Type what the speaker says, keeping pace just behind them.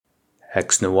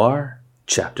Hex Noir,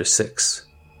 Chapter 6.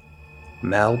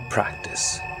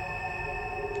 Malpractice.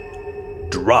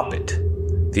 "Drop it,"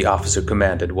 the officer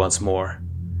commanded once more.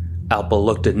 Alba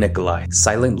looked at Nikolai,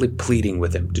 silently pleading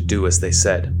with him to do as they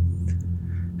said.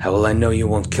 "How will I know you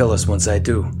won't kill us once I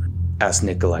do?" asked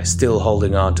Nikolai, still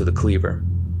holding on to the cleaver.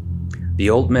 The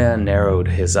old man narrowed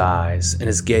his eyes, and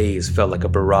his gaze felt like a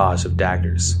barrage of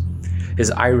daggers.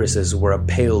 His irises were a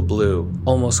pale blue,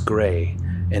 almost gray,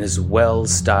 and his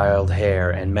well-styled hair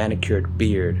and manicured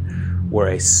beard were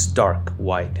a stark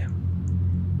white.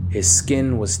 His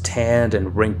skin was tanned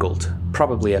and wrinkled,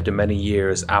 probably after many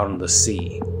years out on the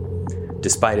sea.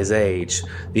 Despite his age,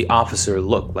 the officer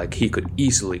looked like he could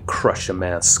easily crush a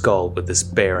man's skull with his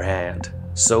bare hand.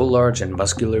 So large and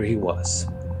muscular he was.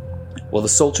 While the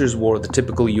soldiers wore the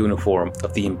typical uniform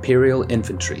of the Imperial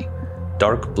Infantry,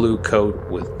 dark blue coat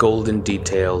with golden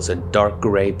details and dark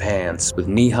gray pants with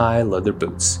knee-high leather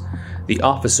boots, the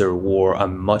officer wore a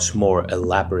much more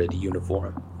elaborate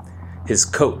uniform. His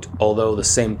coat, although the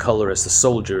same color as the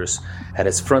soldiers, had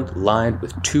its front lined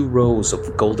with 2 rows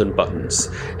of golden buttons,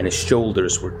 and his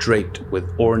shoulders were draped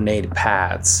with ornate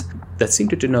pads that seemed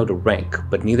to denote a rank,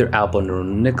 but neither Alba nor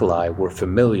Nikolai were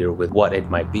familiar with what it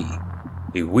might be.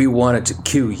 "If we wanted to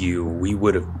kill you, we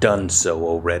would have done so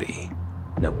already.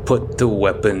 Now put the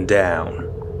weapon down,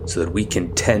 so that we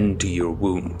can tend to your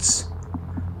wounds."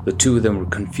 The two of them were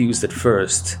confused at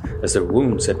first, as their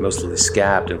wounds had mostly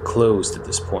scabbed and closed at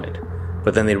this point,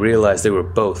 but then they realized they were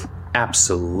both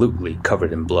absolutely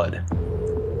covered in blood.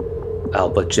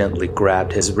 Alba gently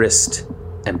grabbed his wrist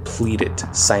and pleaded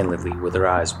silently with her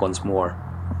eyes once more.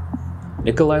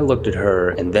 Nikolai looked at her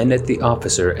and then at the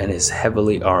officer and his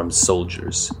heavily armed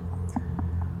soldiers.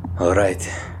 "All right,"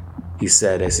 he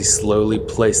said as he slowly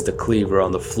placed the cleaver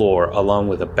on the floor along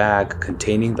with a bag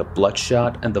containing the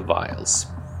bloodshot and the vials.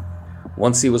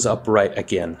 Once he was upright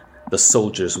again, the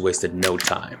soldiers wasted no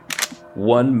time.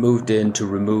 One moved in to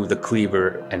remove the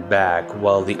cleaver and bag,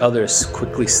 while the others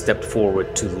quickly stepped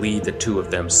forward to lead the two of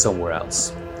them somewhere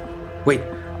else. "Wait,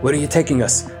 where are you taking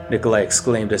us?" Nikolai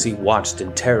exclaimed as he watched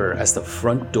in terror as the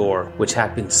front door, which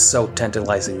had been so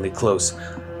tantalizingly close,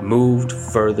 moved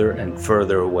further and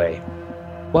further away.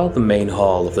 While the main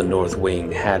hall of the North Wing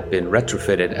had been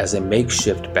retrofitted as a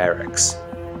makeshift barracks,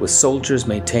 with soldiers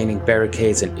maintaining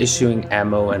barricades and issuing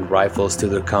ammo and rifles to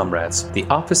their comrades, the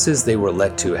offices they were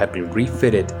led to had been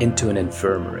refitted into an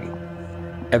infirmary.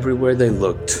 Everywhere they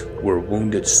looked were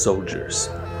wounded soldiers,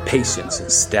 patients and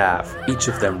staff, each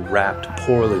of them wrapped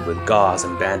poorly with gauze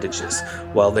and bandages,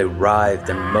 while they writhed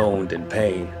and moaned in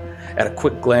pain. At a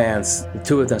quick glance, the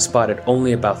two of them spotted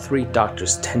only about 3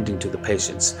 doctors tending to the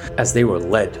patients as they were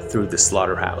led through the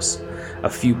slaughterhouse. A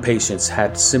few patients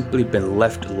had simply been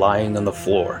left lying on the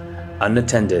floor,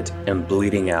 unattended and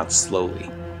bleeding out slowly.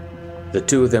 The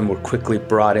two of them were quickly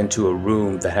brought into a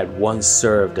room that had once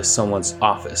served as someone's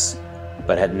office,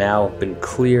 but had now been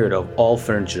cleared of all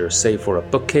furniture save for a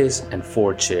bookcase and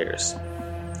 4 chairs.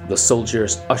 The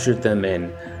soldiers ushered them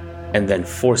in and then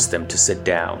forced them to sit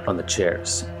down on the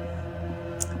chairs.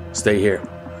 "Stay here,"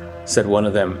 said one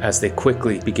of them as they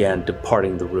quickly began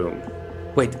departing the room.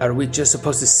 "Wait, are we just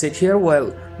supposed to sit here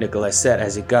while—" Nikolai said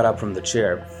as he got up from the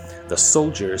chair. The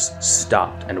soldiers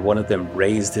stopped and one of them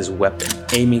raised his weapon,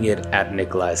 aiming it at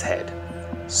Nikolai's head.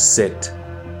 "Sit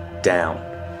down.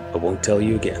 I won't tell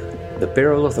you again." The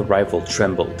barrel of the rifle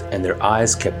trembled and their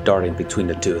eyes kept darting between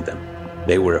the two of them.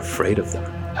 They were afraid of them.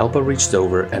 Alba reached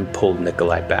over and pulled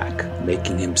Nikolai back,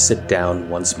 making him sit down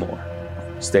once more.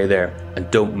 "Stay there and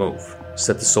don't move,"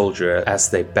 said the soldier as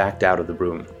they backed out of the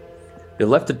room. They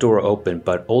left the door open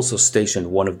but also stationed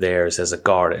one of theirs as a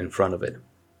guard in front of it.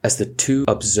 As the two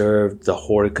observed the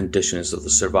horrid conditions of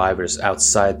the survivors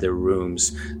outside their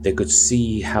rooms, they could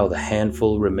see how the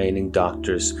handful remaining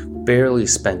doctors barely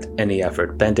spent any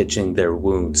effort bandaging their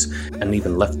wounds and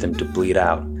even left them to bleed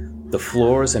out. The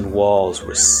floors and walls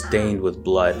were stained with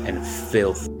blood and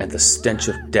filth, and the stench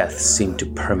of death seemed to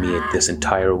permeate this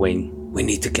entire wing. "We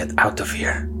need to get out of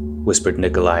here," whispered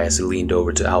Nikolai as he leaned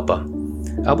over to Alba.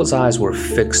 Alba's eyes were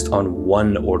fixed on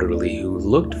one orderly who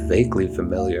looked vaguely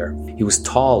familiar. He was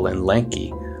tall and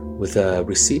lanky, with a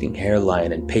receding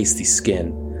hairline and pasty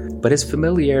skin, but his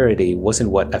familiarity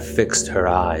wasn't what affixed her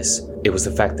eyes. It was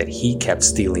the fact that he kept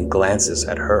stealing glances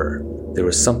at her. There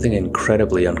was something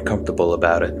incredibly uncomfortable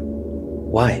about it.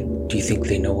 "Why? Do you think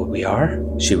they know what we are?"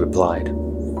 she replied.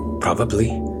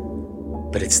 "Probably.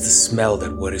 But it's the smell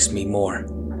that worries me more.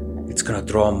 It's gonna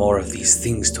draw more of these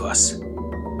things to us."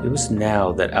 It was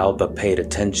now that Alba paid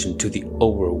attention to the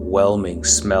overwhelming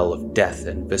smell of death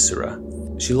and viscera.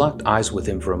 She locked eyes with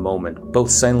him for a moment, both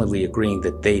silently agreeing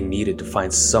that they needed to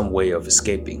find some way of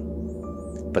escaping.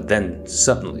 But then,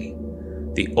 suddenly,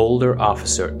 the older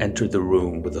officer entered the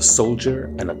room with a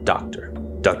soldier and a doctor.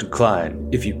 "Dr. Klein,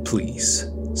 if you please,"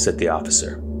 said the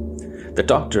officer. The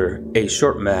doctor, a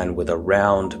short man with a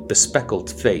round, bespectacled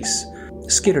face,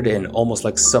 skittered in almost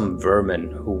like some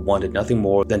vermin who wanted nothing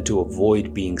more than to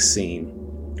avoid being seen.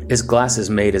 His glasses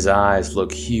made his eyes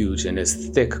look huge, and his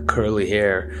thick, curly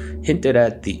hair hinted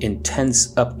at the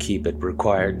intense upkeep it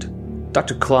required.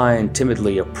 Dr. Klein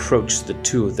timidly approached the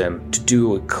two of them to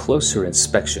do a closer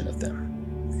inspection of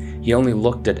them. He only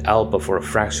looked at Alba for a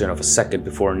fraction of a second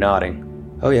before nodding.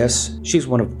 "Oh yes, she's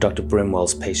one of Dr.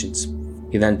 Brimwell's patients."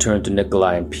 He then turned to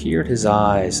Nikolai and peered his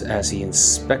eyes as he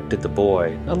inspected the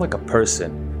boy, not like a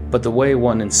person, but the way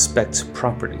one inspects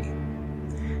property.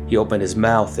 He opened his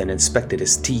mouth and inspected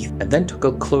his teeth, and then took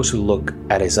a closer look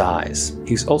at his eyes.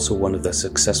 He's also one of the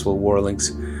successful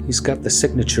Warlings. He's got the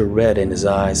signature red in his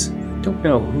eyes. Don't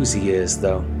know whose he is,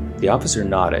 though. The officer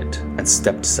nodded and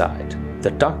stepped aside.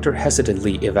 The doctor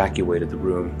hesitantly evacuated the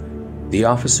room. The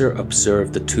officer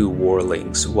observed the two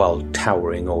Warlings while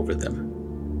towering over them.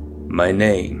 "My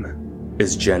name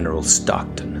is General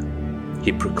Stockton,"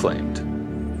 he proclaimed.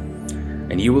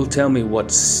 "And you will tell me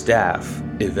what staff,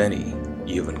 if any,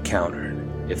 you've encountered,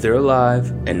 if they're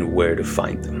alive, and where to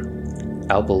find them."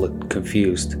 Alba looked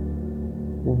confused.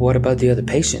 "What about the other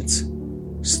patients?"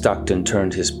 Stockton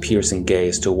turned his piercing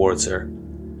gaze towards her.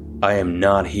 "I am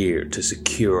not here to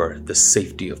secure the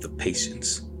safety of the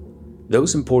patients.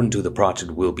 Those important to the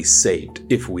project will be saved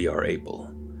if we are able.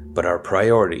 But our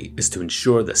priority is to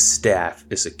ensure the staff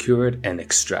is secured and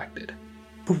extracted."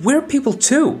 "But we're people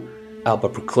too," Alba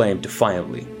proclaimed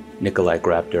defiantly. Nikolai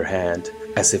grabbed her hand,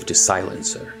 as if to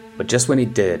silence her. But just when he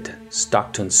did,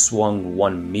 Stockton swung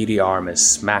one meaty arm and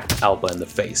smacked Alba in the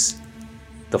face.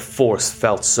 The force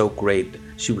felt so great,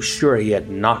 she was sure he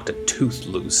had knocked a tooth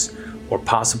loose, or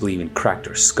possibly even cracked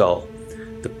her skull.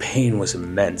 The pain was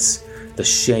immense. The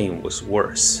shame was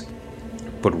worse.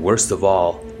 But worst of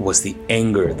all was the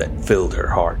anger that filled her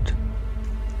heart.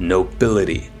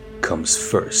 "Nobility comes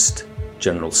first,"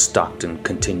 General Stockton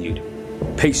continued.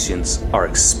 "Patients are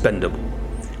expendable.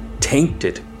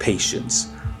 Tainted patients,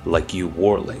 like you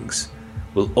Warlings,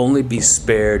 will only be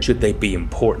spared should they be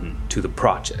important to the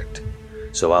project.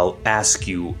 So I'll ask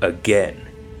you again,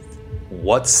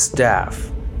 what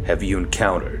staff have you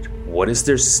encountered? What is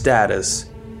their status,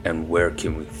 and where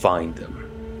can we find them?"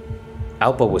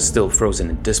 Alba was still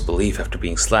frozen in disbelief after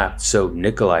being slapped, so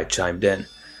Nikolai chimed in.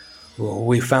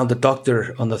 "We found the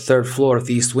doctor on the 3rd floor of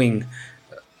the East Wing.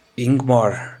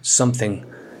 Ingmar something.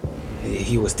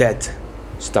 He was dead."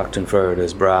 Stockton furrowed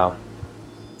his brow.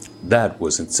 "That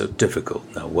wasn't so difficult,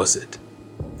 now was it?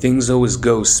 Things always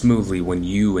go smoothly when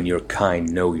you and your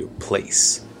kind know your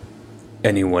place.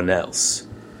 Anyone else?"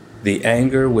 The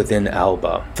anger within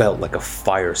Alba felt like a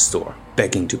firestorm,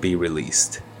 begging to be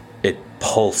released. It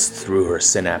pulsed through her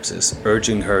synapses,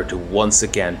 urging her to once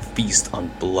again feast on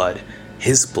blood,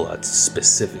 his blood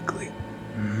specifically.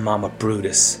 "Mama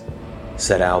Brutus,"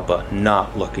 said Alba,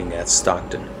 not looking at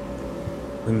Stockton.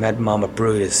 "We met Mama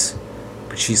Brutus,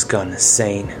 but she's gone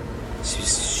insane.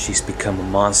 She's become a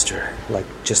monster,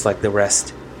 just like the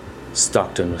rest."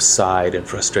 Stockton sighed in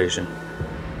frustration.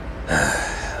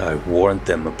 "I warned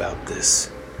them about this.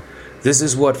 This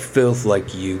is what filth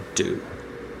like you do.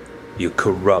 You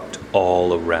corrupt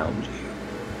all around you.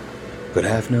 But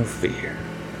have no fear.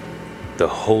 The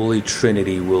Holy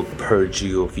Trinity will purge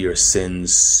you of your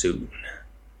sins soon."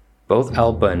 Both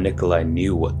Alba and Nikolai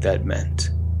knew what that meant.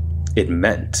 It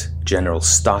meant General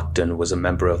Stockton was a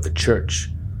member of the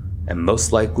church, and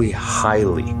most likely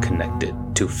highly connected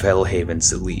to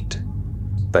Fellhaven's elite.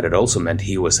 But it also meant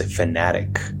he was a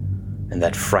fanatic, and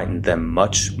that frightened them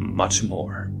much, much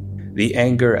more. The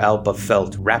anger Alba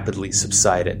felt rapidly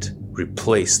subsided,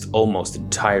 replaced almost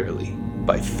entirely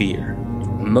by fear.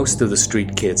 Most of the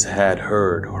street kids had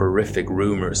heard horrific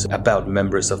rumors about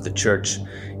members of the church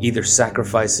either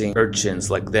sacrificing urchins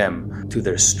like them to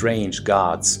their strange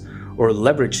gods, or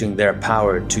leveraging their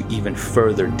power to even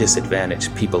further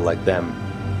disadvantage people like them.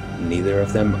 Neither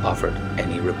of them offered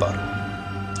any rebuttal.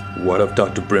 "What of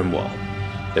Dr. Brimwell?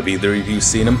 Have either of you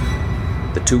seen him?"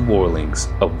 The two Warlings,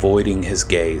 avoiding his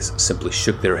gaze, simply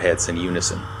shook their heads in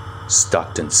unison.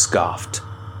 Stockton scoffed.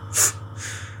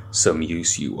 "Some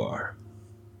use you are."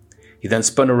 He then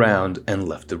spun around and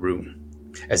left the room.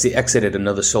 As he exited,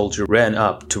 another soldier ran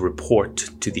up to report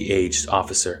to the aged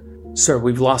officer. "Sir,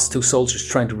 we've lost 2 soldiers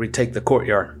trying to retake the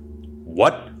courtyard."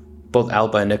 "What?" Both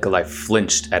Alba and Nikolai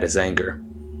flinched at his anger.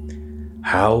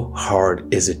 "How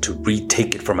hard is it to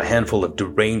retake it from a handful of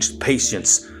deranged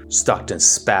patients?" Stockton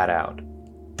spat out.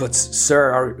 "But,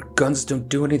 sir, our guns don't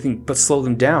do anything but slow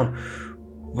them down.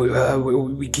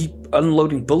 We keep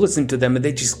unloading bullets into them and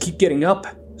they just keep getting up.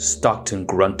 Stockton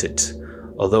grunted,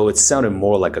 although it sounded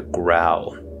more like a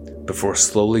growl, before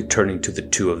slowly turning to the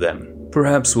two of them.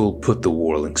 Perhaps we'll put the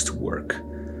Warlings to work.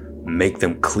 Make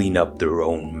them clean up their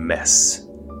own mess.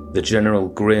 The general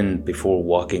grinned before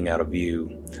walking out of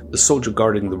view. The soldier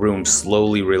guarding the room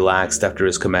slowly relaxed after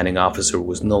his commanding officer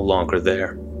was no longer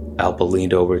there. Alba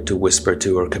leaned over to whisper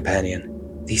to her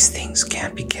companion. These things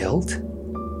can't be killed?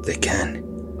 They can,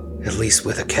 at least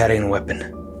with a carrying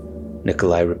weapon,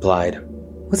 Nikolai replied.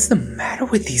 What's the matter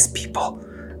with these people?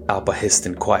 Alba hissed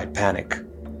in quiet panic.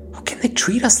 How can they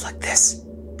treat us like this?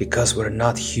 Because we're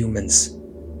not humans.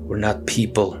 We're not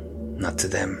people, not to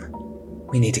them.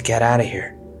 We need to get out of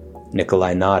here.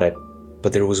 Nikolai nodded,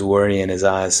 but there was worry in his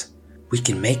eyes. We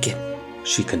can make it,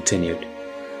 she continued.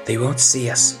 They won't see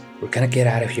us. We're gonna get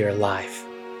out of here alive.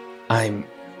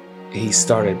 He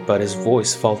started, but his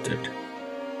voice faltered.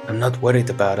 I'm not worried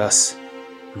about us.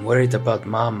 I'm worried about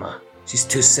Mama. She's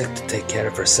too sick to take care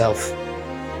of herself.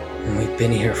 And we've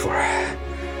been here for a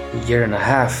year and a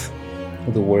half.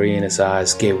 The worry in his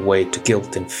eyes gave way to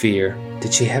guilt and fear.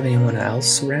 Did she have anyone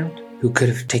else around who could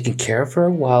have taken care of her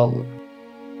while...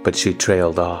 But she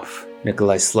trailed off.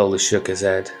 Nikolai slowly shook his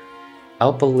head.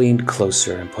 Alba leaned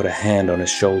closer and put a hand on his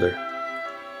shoulder.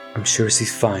 I'm sure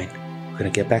she's fine. We're gonna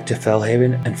get back to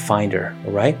Fellhaven and find her,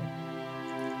 alright?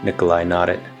 Nikolai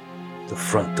nodded. The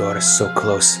front door is so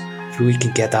close. If we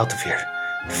can get out of here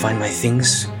and find my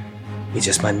things, we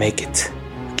just might make it.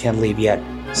 We can't leave yet,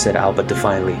 said Alba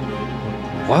defiantly.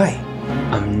 Why?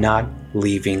 I'm not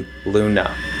leaving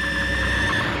Luna.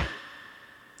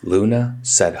 Luna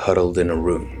sat huddled in a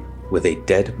room with a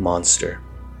dead monster.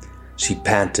 She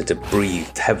panted and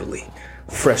breathed heavily,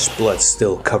 fresh blood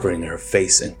still covering her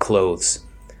face and clothes.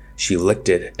 She licked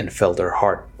it and felt her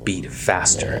heart beat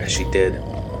faster as she did.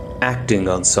 Acting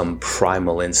on some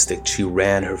primal instinct, she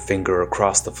ran her finger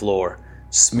across the floor,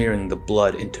 smearing the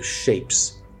blood into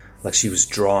shapes, like she was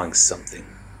drawing something.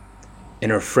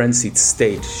 In her frenzied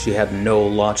state, she had no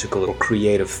logical or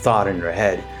creative thought in her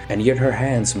head, and yet her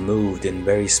hands moved in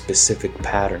very specific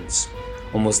patterns,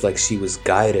 almost like she was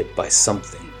guided by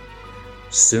something.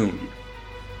 Soon,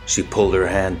 she pulled her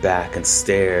hand back and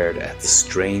stared at the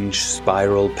strange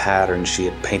spiral pattern she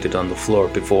had painted on the floor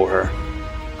before her.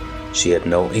 She had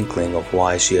no inkling of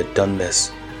why she had done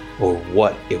this, or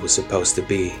what it was supposed to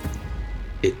be.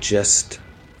 It just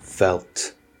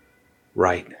felt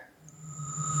right.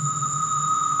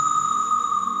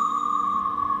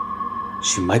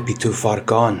 She might be too far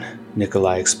gone,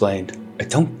 Nikolai explained. I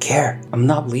don't care. I'm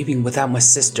not leaving without my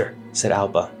sister, said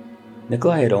Alba.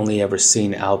 Nikolai had only ever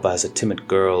seen Alba as a timid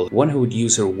girl, one who would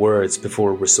use her words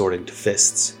before resorting to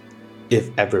fists,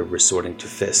 if ever resorting to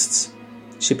fists.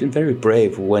 She'd been very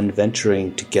brave when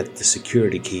venturing to get the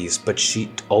security keys, but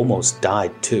she'd almost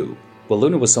died too. Well,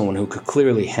 Luna was someone who could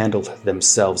clearly handle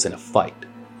themselves in a fight.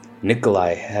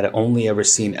 Nikolai had only ever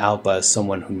seen Alba as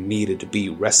someone who needed to be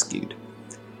rescued.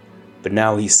 But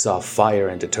now he saw fire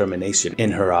and determination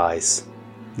in her eyes.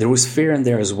 There was fear in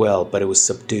there as well, but it was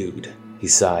subdued. He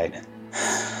sighed.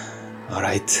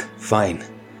 Alright, fine.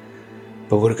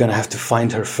 But we're gonna have to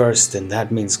find her first, and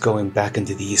that means going back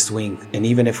into the East Wing. And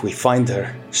even if we find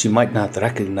her, she might not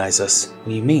recognize us. What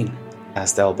do you mean?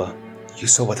 Asked Alba. You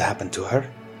saw what happened to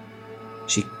her?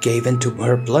 She gave in to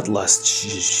her bloodlust.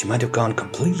 She might have gone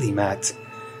completely mad,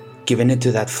 given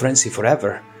into that frenzy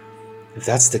forever. If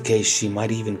that's the case, she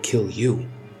might even kill you.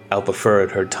 Alba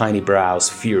furrowed her tiny brows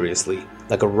furiously.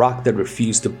 Like a rock that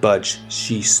refused to budge,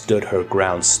 she stood her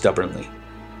ground stubbornly.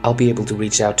 I'll be able to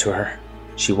reach out to her.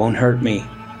 She won't hurt me.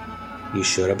 You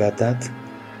sure about that?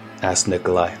 Asked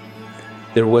Nikolai.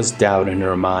 There was doubt in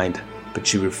her mind, but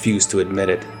she refused to admit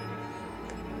it.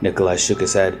 Nikolai shook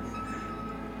his head.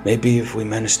 Maybe if we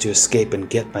manage to escape and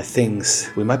get my things,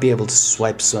 we might be able to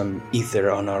swipe some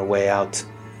ether on our way out.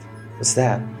 What's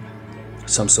that?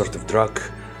 Some sort of drug.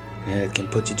 It can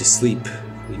put you to sleep.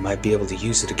 We might be able to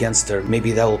use it against her.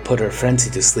 Maybe that will put her frenzy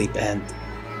to sleep and...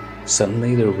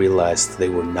 Suddenly they realized they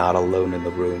were not alone in the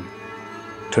room.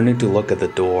 Turning to look at the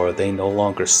door, they no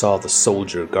longer saw the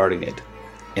soldier guarding it.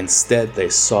 Instead, they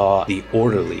saw the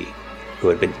orderly who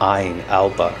had been eyeing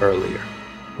Alba earlier.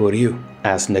 Who are you?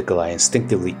 Asked Nikolai,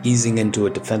 instinctively easing into a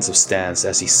defensive stance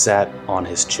as he sat on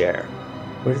his chair.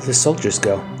 Where did the soldiers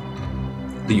go?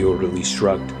 The orderly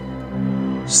shrugged.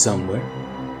 Somewhere.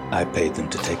 I paid them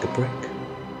to take a break,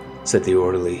 said the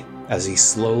orderly as he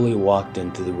slowly walked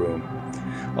into the room.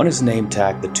 On his name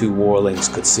tag, the two warlings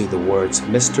could see the words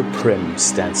Mr. Prim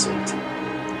stenciled.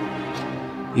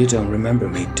 You don't remember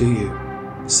me, do you?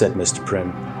 Said Mr.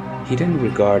 Prim. He didn't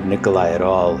regard Nikolai at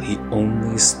all. He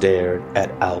only stared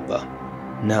at Alba.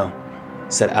 No,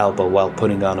 said Alba while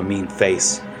putting on a mean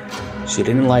face. She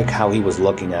didn't like how he was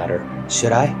looking at her.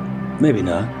 Should I? Maybe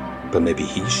not, but maybe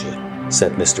he should,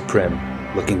 said Mr. Prim,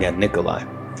 looking at Nikolai.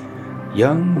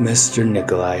 Young Mr.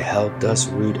 Nikolai helped us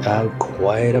root out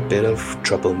quite a bit of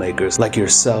troublemakers like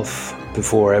yourself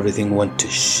before everything went to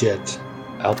shit.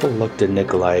 Alba looked at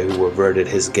Nikolai, who averted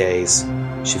his gaze.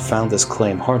 She found this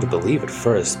claim hard to believe at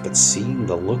first, but seeing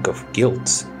the look of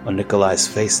guilt on Nikolai's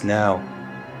face now,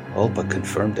 Alba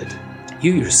confirmed it.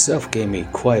 You yourself gave me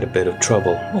quite a bit of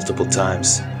trouble multiple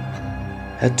times.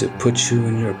 Had to put you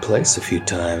in your place a few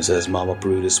times, as Mama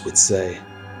Brutus would say.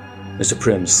 Mr.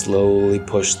 Prim slowly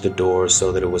pushed the door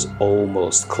so that it was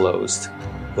almost closed.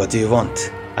 What do you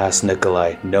want? Asked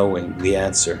Nikolai, knowing the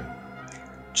answer.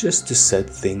 Just to set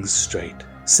things straight,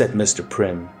 said Mr.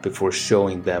 Prim before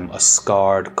showing them a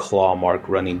scarred claw mark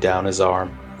running down his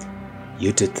arm.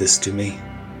 You did this to me,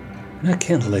 and I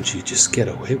can't let you just get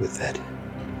away with that.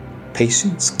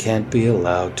 Patients can't be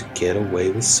allowed to get away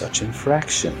with such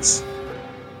infractions.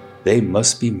 They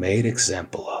must be made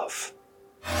example of.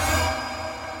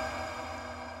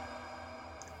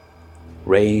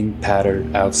 Rain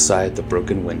pattered outside the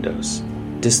broken windows.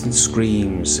 Distant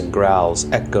screams and growls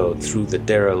echoed through the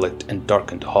derelict and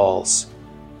darkened halls,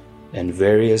 and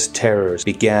various terrors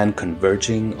began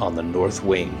converging on the north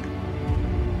wing,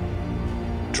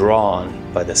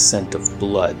 drawn by the scent of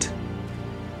blood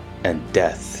and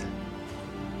death.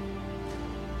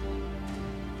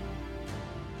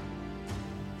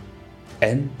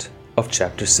 End of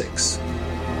chapter 6.